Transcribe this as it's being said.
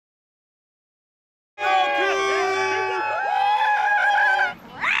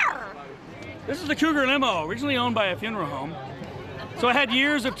This is the Cougar limo, originally owned by a funeral home. So it had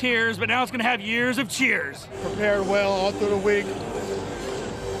years of tears, but now it's gonna have years of cheers. Prepared well all through the week.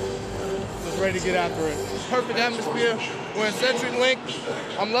 Just ready to get after it. Perfect atmosphere. We're in Century Link.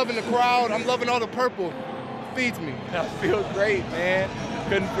 I'm loving the crowd. I'm loving all the purple. It feeds me. I feel great, man.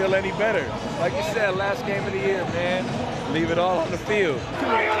 Couldn't feel any better. Like you said, last game of the year, man. Leave it all on the field.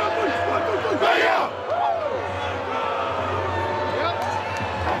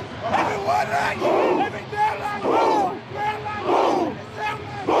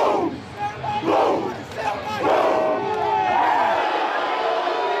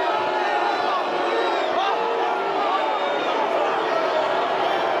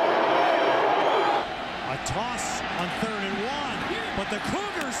 Toss on 3rd and 1, but the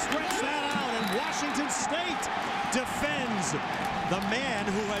Cougars stretch that out, and Washington State defends the man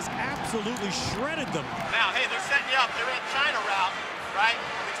who has absolutely shredded them. Now, hey, they're setting you up. They're in China route, right?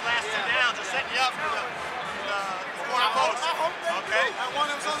 These last 2 downs are setting you up for the corner post. Okay? I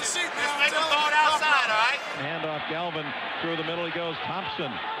want him on the sheet, man. Just make him throw it outside, all right? Handoff, Galvin through the middle. He goes.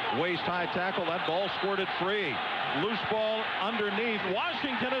 Thompson, waist-high tackle. That ball squirted free. Loose ball underneath.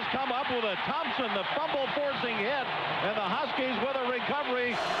 Washington has come up with a Thompson, the fumble forcing hit, and the Huskies with a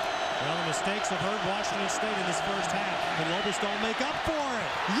recovery. Well, the mistakes have hurt Washington State in this first half. Can Lobostal make up for it?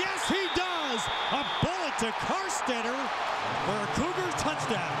 Yes, he does! A bullet to Carstetter for a Cougars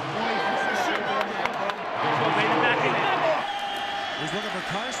touchdown. He's looking for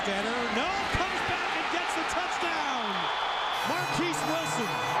Carstetter. No, comes back and gets the touchdown. Marquise Wilson.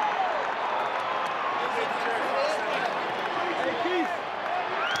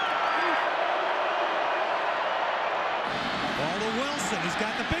 Ball to Wilson. He's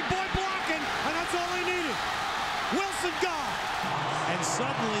got the big boy blocking, and that's all he needed. Wilson gone. And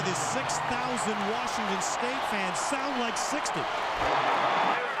suddenly the 6,000 Washington State fans sound like 60. I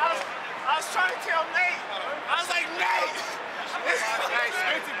was trying to tell Nate. I was like, Nate!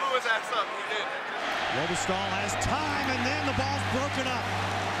 Hey, blew his ass up. He did. Lobostal has time, and then the ball's broken up.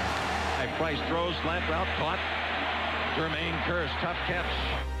 Price throws, slant route caught. Jermaine Kearse, tough catch.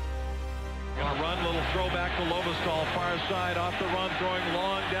 Gonna run, little throwback to Lobostal, far side, off the run, throwing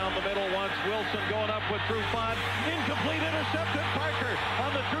long down the middle once. Wilson going up with Trufant. Incomplete, intercepted. Parker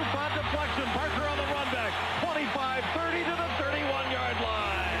on the Trufant deflection. Parker on the